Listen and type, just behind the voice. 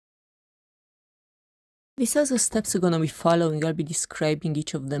These are the steps we're going to be following. I'll be describing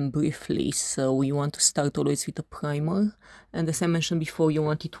each of them briefly. So we want to start always with a primer. And as I mentioned before, you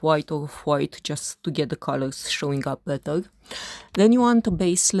want it white or off-white just to get the colors showing up better. Then you want a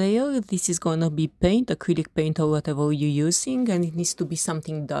base layer. This is going to be paint, acrylic paint or whatever you're using. And it needs to be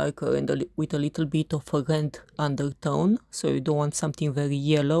something darker and with a little bit of a red undertone. So you don't want something very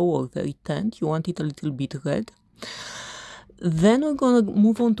yellow or very tanned. You want it a little bit red. Then we're going to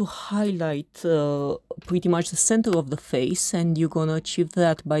move on to highlight pretty much the center of the face, and you're going to achieve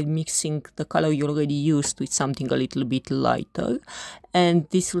that by mixing the color you already used with something a little bit lighter. And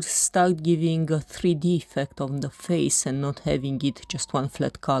this will start giving a 3D effect on the face and not having it just one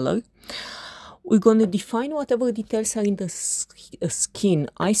flat color. We're going to define whatever details are in the skin,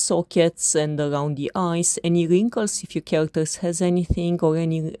 eye sockets and around the eyes, any wrinkles if your character has anything, or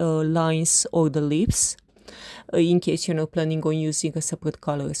any lines or the lips. In case you're not planning on using a separate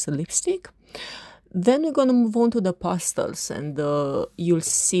color as a lipstick. Then we're going to move on to the pastels, and you'll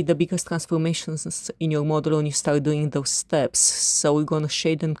see the biggest transformations in your model when you start doing those steps. So we're going to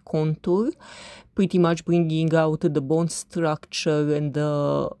shade and contour, pretty much bringing out the bone structure and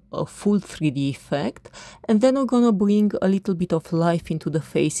the full 3D effect. And then we're going to bring a little bit of life into the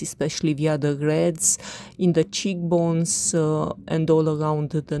face, especially via the reds in the cheekbones and all around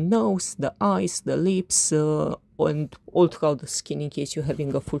the nose, the eyes, the lips, and all throughout the skin in case you're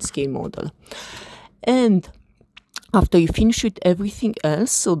having a full-scale model. And after you finish with everything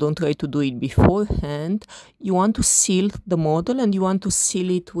else, so don't try to do it beforehand, you want to seal the model, and you want to seal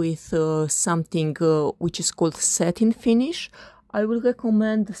it with something which is called satin finish. I will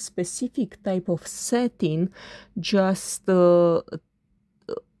recommend a specific type of satin. Just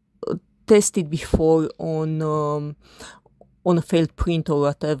test it before on a failed print or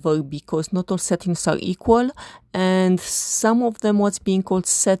whatever, because not all satins are equal, and some of them, what's being called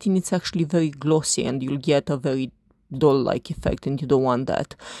satin, it's actually very glossy and you'll get a very doll-like effect, and you don't want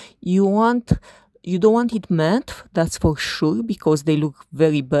that. You don't want it matte, that's for sure, because they look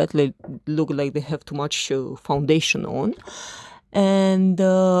very bad. They look like they have too much foundation on. And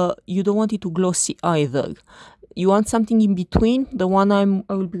you don't want it too glossy either. You want something in between. The one I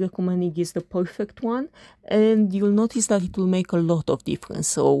will be recommending is the perfect one, and you'll notice that it will make a lot of difference.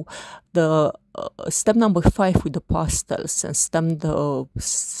 So the step number 5 with the pastels, and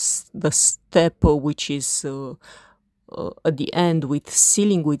the step which is at the end with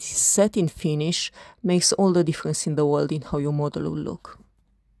sealing with satin finish makes all the difference in the world in how your model will look.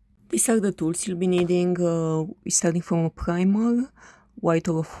 These are the tools you'll be needing, starting from a primer, white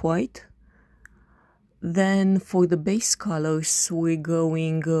or off-white. Then for the base colors, we're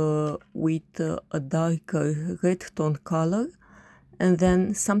going with a darker red tone color, and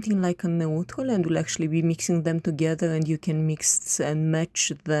then something like a neutral, and we'll actually be mixing them together, and you can mix and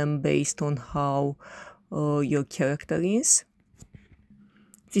match them based on how your character is.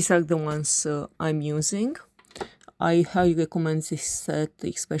 These are the ones I'm using. I highly recommend this set,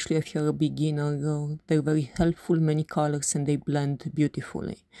 especially if you're a beginner. They're very helpful, many colors, and they blend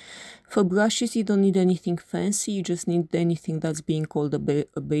beautifully. For brushes, you don't need anything fancy. You just need anything that's being called a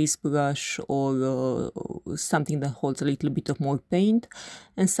base brush, or something that holds a little bit of more paint,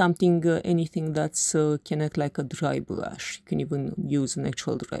 and something, anything that's can act like a dry brush. You can even use an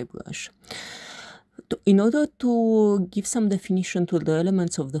actual dry brush. In order to give some definition to the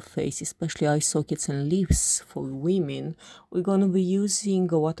elements of the face, especially eye sockets and lips for women, we're going to be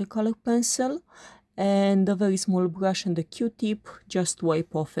using a watercolor pencil and a very small brush and a Q-tip, just to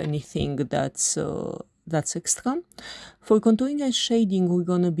wipe off anything that's extra. For contouring and shading, we're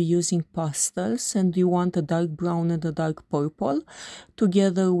going to be using pastels, and you want a dark brown and a dark purple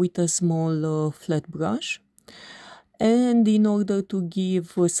together with a small flat brush. And in order to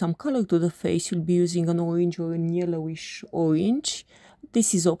give some color to the face, you'll be using an orange or a yellowish orange.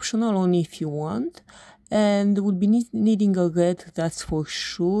 This is optional, only if you want. And we'll be needing a red, that's for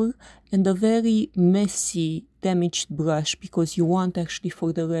sure, and a very messy, damaged brush, because you want actually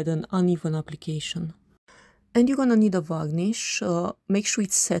for the red an uneven application. And you're gonna need a varnish. Make sure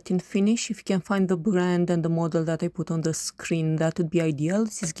it's satin finish. If you can find the brand and the model that I put on the screen, that would be ideal.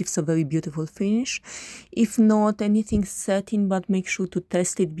 This gives a very beautiful finish. If not, anything satin, but make sure to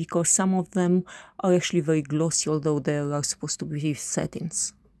test it, because some of them are actually very glossy, although they are supposed to be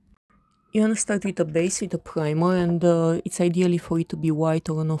satins. You want to start with a base, with a primer, and it's ideally for it to be white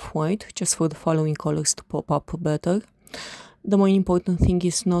or an off-white, just for the following colors to pop up better. The more important thing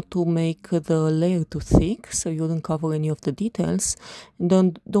is not to make the layer too thick, so you don't cover any of the details.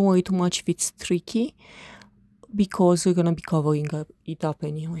 And don't worry too much if it's tricky, because we're gonna be covering it up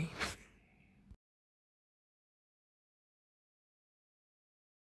anyway.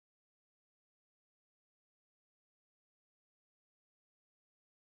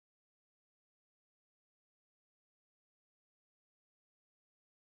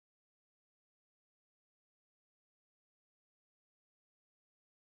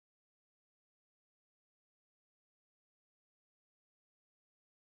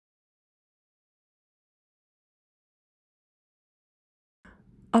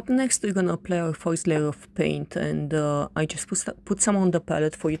 Up next, we're gonna apply our first layer of paint, and I just put some on the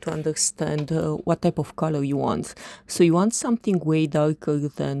palette for you to understand what type of color you want. So you want something way darker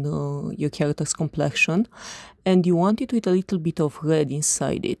than your character's complexion, and you want it with a little bit of red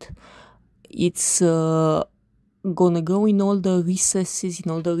inside it. It's gonna go in all the recesses, in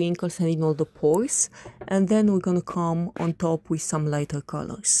all the wrinkles, and in all the pores, and then we're gonna come on top with some lighter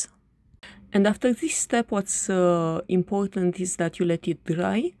colors. And after this step, what's important is that you let it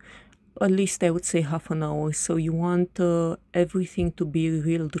dry, at least I would say half an hour. So you want everything to be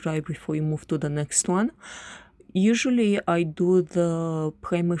real dry before you move to the next one. Usually I do the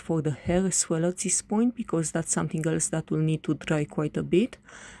primer for the hair as well at this point, because that's something else that will need to dry quite a bit.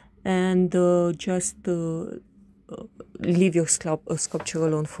 And just leave your sculpture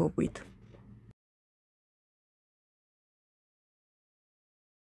alone for a bit.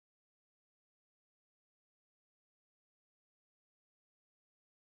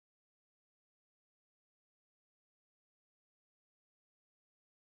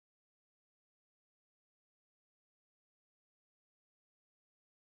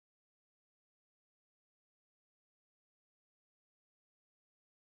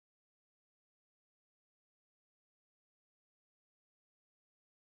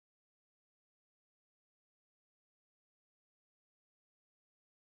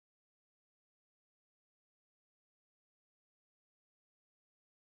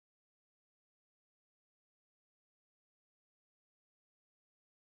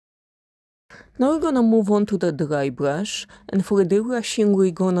 Now we're gonna move on to the dry brush, and for the brushing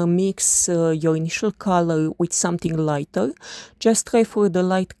we're gonna mix your initial color with something lighter. Just try for the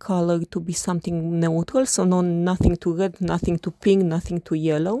light color to be something neutral, so nothing too red, nothing too pink, nothing too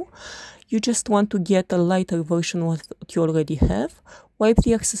yellow. You just want to get a lighter version of what you already have. Wipe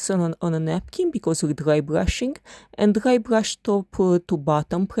the excess on a napkin because we're dry brushing, and dry brush top to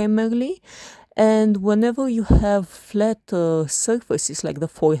bottom primarily. And whenever you have flat surfaces like the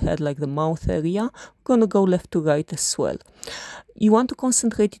forehead, like the mouth area, we're gonna go left to right as well. You want to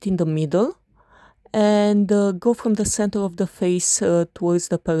concentrate it in the middle and go from the center of the face towards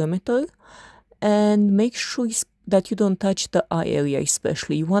the perimeter, and make sure that you don't touch the eye area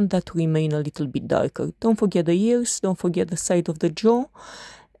especially. You want that to remain a little bit darker. Don't forget the ears, don't forget the side of the jaw,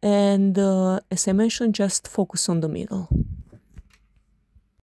 and as I mentioned, just focus on the middle.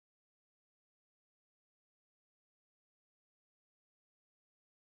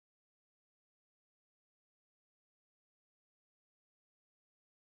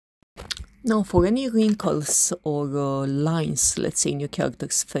 Now for any wrinkles or lines, let's say in your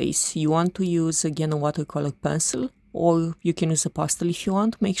character's face, you want to use again a watercolor pencil, or you can use a pastel if you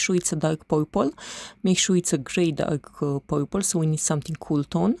want. Make sure it's a dark purple, make sure it's a gray dark purple, so we need something cool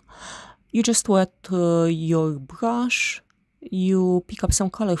tone. You just wet your brush, you pick up some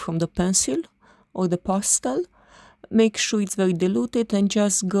color from the pencil or the pastel, make sure it's very diluted, and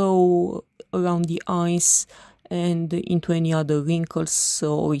just go around the eyes and into any other wrinkles.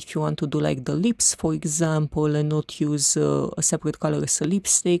 Or if you want to do like the lips, for example, and not use a separate color as a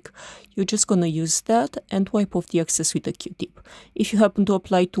lipstick, you're just gonna use that and wipe off the excess with a Q-tip. If you happen to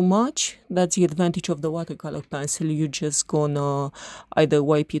apply too much, that's the advantage of the watercolor pencil. You're just gonna either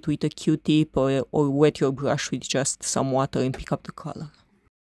wipe it with a Q-tip or wet your brush with just some water and pick up the color.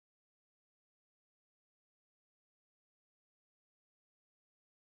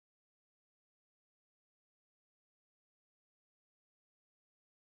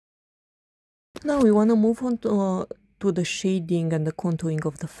 Now we want to move on to the shading and the contouring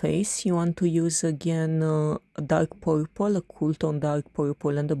of the face. You want to use again a dark purple, a cool tone dark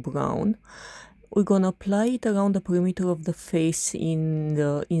purple, and a brown. We're gonna apply it around the perimeter of the face in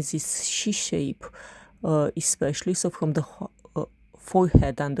this she shape, especially so from the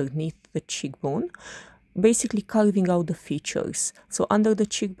forehead underneath the cheekbone, basically carving out the features. So under the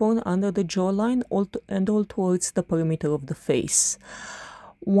cheekbone, under the jawline, and all towards the perimeter of the face.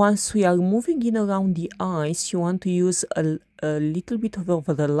 Once we are moving in around the eyes, you want to use a little bit of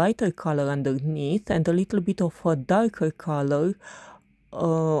the lighter color underneath and a little bit of a darker color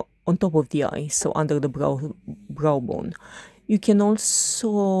on top of the eye, so under the brow bone. You can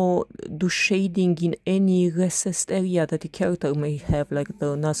also do shading in any recessed area that the character may have, like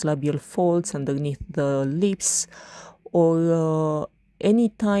the nasolabial folds underneath the lips, or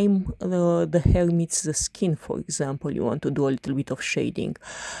anytime the hair meets the skin, for example, you want to do a little bit of shading.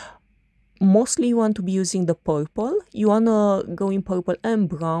 Mostly you want to be using the purple. You want to go in purple and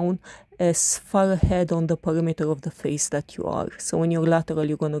brown as far ahead on the perimeter of the face that you are. So when you're lateral,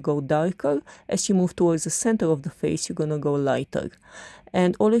 you're going to go darker. As you move towards the center of the face, you're going to go lighter.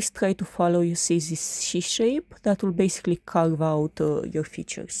 And always try to follow, you see, this C shape that will basically carve out your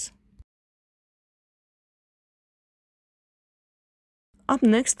features. Up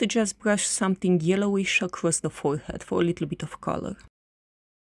next, just brush something yellowish across the forehead for a little bit of color.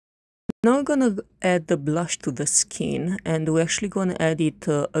 Now we're gonna add the blush to the skin, and we're actually gonna add it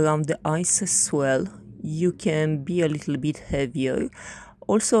around the eyes as well. You can be a little bit heavier.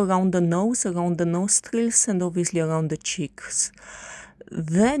 Also around the nose, around the nostrils, and obviously around the cheeks.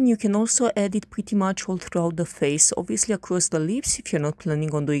 Then you can also add it pretty much all throughout the face, obviously across the lips if you're not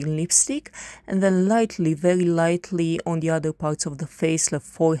planning on doing lipstick, and then lightly, very lightly on the other parts of the face, the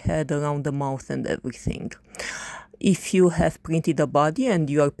forehead, around the mouth and everything. If you have printed a body and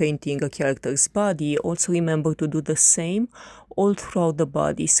you are painting a character's body, also remember to do the same all throughout the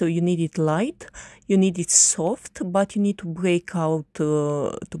body. So you need it light, you need it soft, but you need to break out,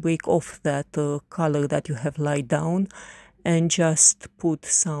 to break off that color that you have laid down, and just put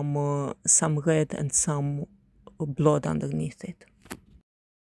some red and some blood underneath it.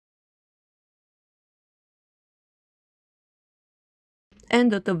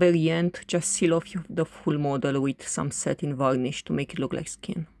 And at the very end, just seal off the full model with some satin varnish to make it look like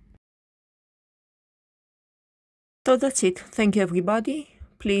skin. So that's it. Thank you, everybody.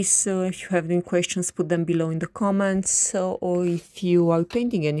 Please, if you have any questions, put them below in the comments, or if you are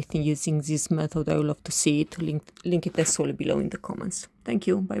painting anything using this method, I would love to see it. Link it as well below in the comments. Thank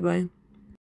you. Bye-bye.